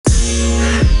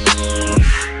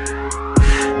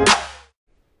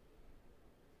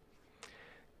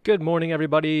Good morning,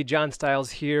 everybody. John Stiles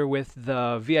here with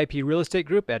the VIP Real Estate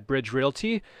Group at Bridge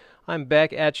Realty. I'm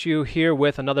back at you here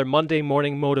with another Monday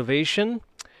morning motivation,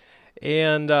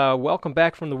 and welcome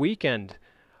back from the weekend.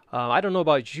 I don't know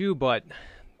about you, but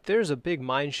there's a big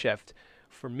mind shift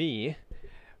for me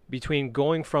between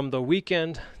going from the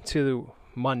weekend to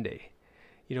Monday.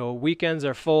 You know, weekends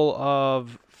are full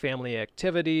of family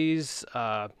activities,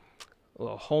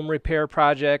 little home repair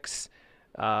projects,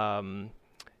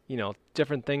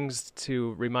 different things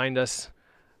to remind us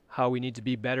how we need to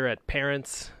be better at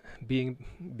parents, being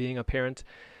a parent.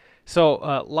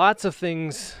 So lots of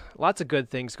things, lots of good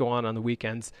things go on the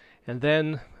weekends, and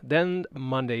then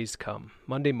Mondays come,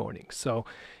 Monday mornings. So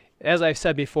as I've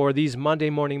said before, these Monday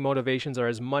morning motivations are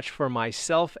as much for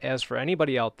myself as for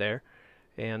anybody out there.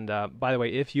 And by the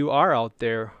way, if you are out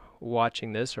there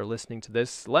watching this or listening to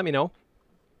this, let me know,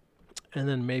 and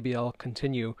then maybe I'll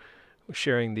continue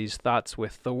sharing these thoughts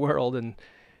with the world, and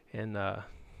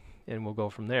we'll go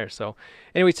from there. So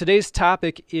anyway, today's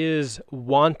topic is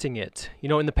wanting it. You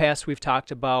know, in the past we've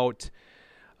talked about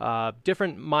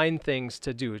different mind things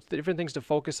to do, different things to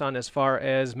focus on as far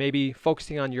as maybe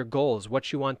focusing on your goals,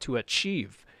 what you want to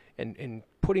achieve, and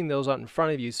putting those out in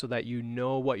front of you so that you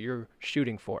know what you're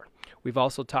shooting for. We've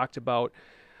also talked about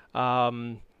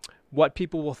what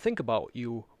people will think about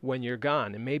you when you're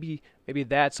gone, and maybe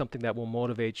that's something that will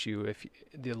motivate you, if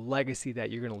the legacy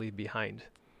that you're going to leave behind.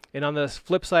 And on the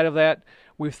flip side of that,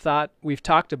 we've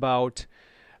talked about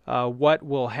what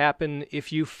will happen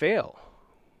if you fail.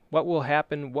 What will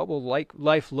happen? What will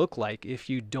life look like if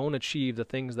you don't achieve the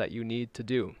things that you need to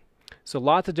do? So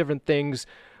lots of different things,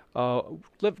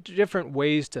 different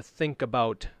ways to think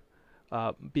about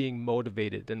being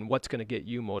motivated and what's going to get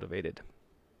you motivated.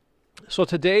 So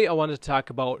today I wanted to talk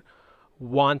about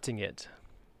wanting it,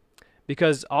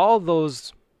 because all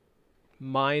those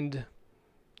mind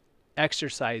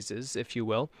exercises, if you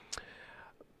will,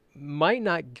 might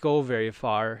not go very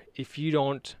far if you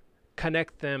don't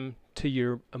connect them to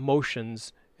your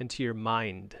emotions and to your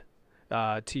mind,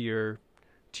 to your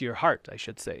heart, I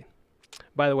should say.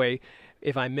 By the way,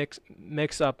 if I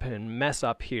mix up and mess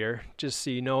up here, just so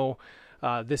you know,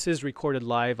 this is recorded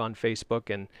live on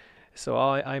Facebook, and so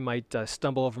I might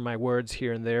stumble over my words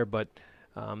here and there, but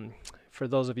for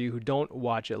those of you who don't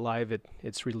watch it live,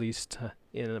 it's released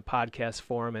in a podcast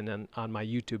form and then on my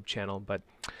YouTube channel. But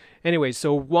anyway,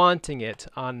 so wanting it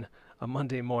on a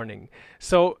Monday morning.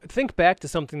 So think back to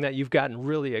something that you've gotten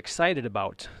really excited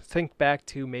about. Think back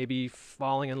to maybe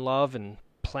falling in love and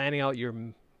planning out your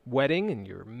wedding and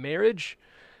your marriage.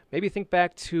 Maybe think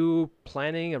back to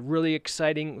planning a really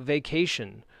exciting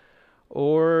vacation,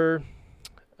 or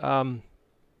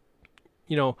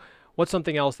what's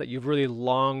something else that you've really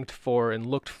longed for and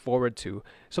looked forward to,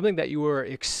 something that you were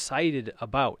excited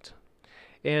about.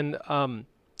 And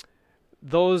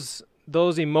those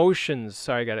emotions,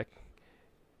 sorry, I got to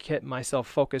get myself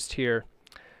focused here.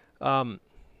 Those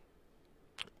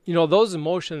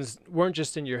emotions weren't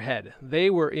just in your head.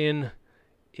 They were in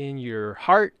your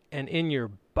heart and in your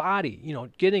body.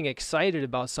 Getting excited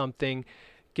about something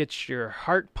gets your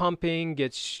heart pumping,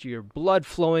 gets your blood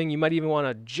flowing. You might even want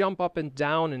to jump up and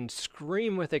down and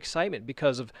scream with excitement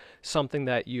because of something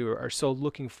that you are so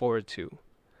looking forward to.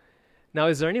 Now,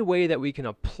 is there any way that we can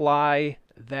apply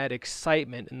that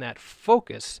excitement and that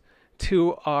focus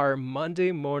to our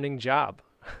Monday morning job?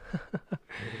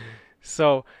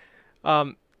 So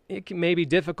it may be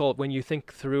difficult when you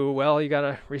think through, well, you got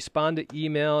to respond to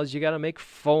emails, you got to make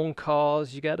phone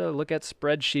calls, you got to look at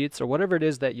spreadsheets, or whatever it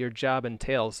is that your job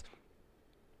entails.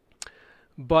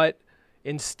 But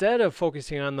instead of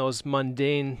focusing on those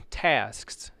mundane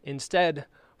tasks, instead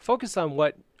focus on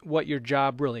what your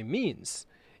job really means.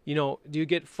 Do you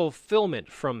get fulfillment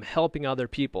from helping other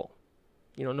people?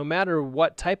 No matter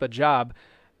what type of job,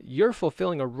 you're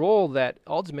fulfilling a role that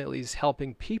ultimately is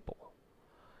helping people.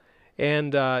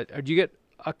 And do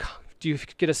you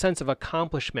get a sense of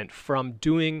accomplishment from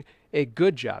doing a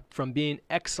good job, from being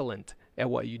excellent at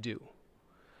what you do?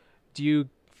 Do you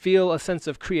feel a sense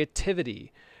of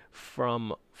creativity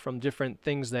from different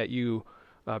things that you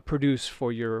produce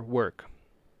for your work?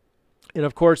 And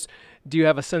of course, do you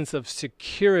have a sense of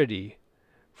security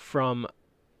from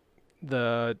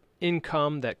the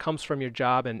income that comes from your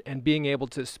job and being able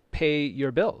to pay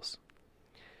your bills?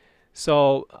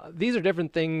 So these are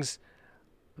different things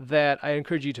that I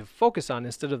encourage you to focus on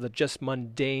instead of the just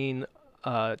mundane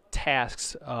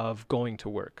tasks of going to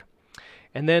work.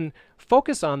 And then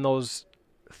focus on those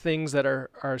things that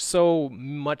are so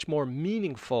much more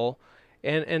meaningful,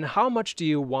 and how much do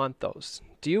you want those?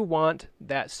 Do you want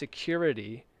that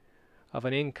security of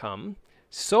an income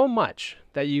so much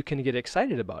that you can get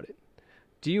excited about it?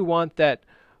 Do you want that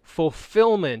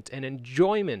fulfillment and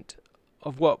enjoyment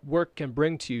of what work can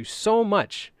bring to you so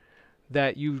much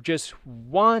that you just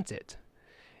want it?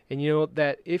 And you know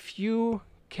that if you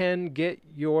can get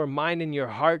your mind and your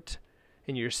heart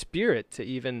and your spirit to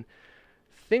even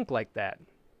think like that,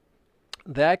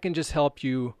 that can just help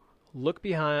you look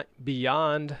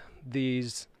beyond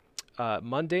these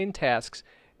mundane tasks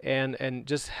and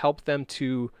just help them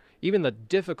to, even the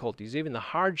difficulties, even the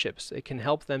hardships, it can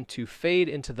help them to fade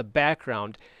into the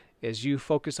background as you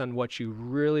focus on what you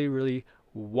really, really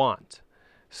want.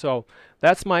 So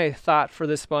that's my thought for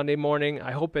this Monday morning.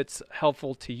 I hope it's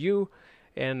helpful to you,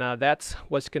 and that's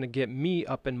what's going to get me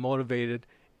up and motivated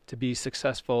to be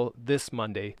successful this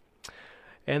Monday.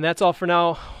 And that's all for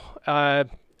now.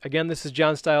 Again, this is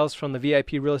John Stiles from the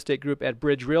VIP Real Estate Group at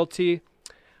Bridge Realty.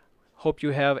 Hope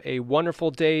you have a wonderful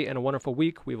day and a wonderful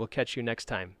week. We will catch you next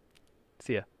time.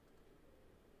 See ya.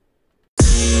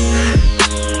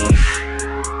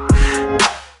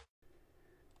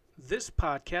 This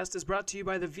podcast is brought to you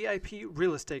by the VIP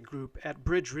Real Estate Group at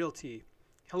Bridge Realty.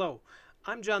 Hello,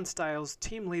 I'm John Stiles,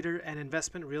 team leader and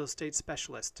investment real estate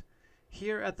specialist.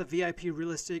 Here at the VIP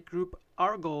Real Estate Group,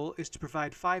 our goal is to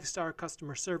provide 5-star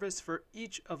customer service for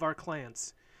each of our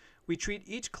clients. We treat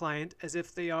each client as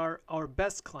if they are our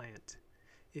best client.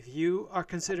 If you are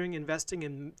considering investing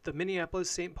in the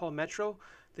Minneapolis-St. Paul Metro,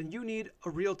 then you need a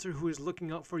realtor who is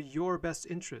looking out for your best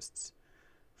interests.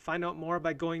 Find out more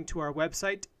by going to our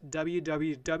website,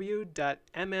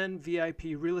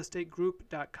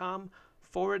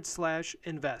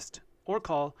 www.mnviprealestategroup.com/invest, or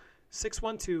call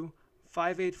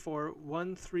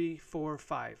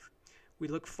 612-584-1345. We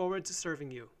look forward to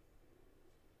serving you.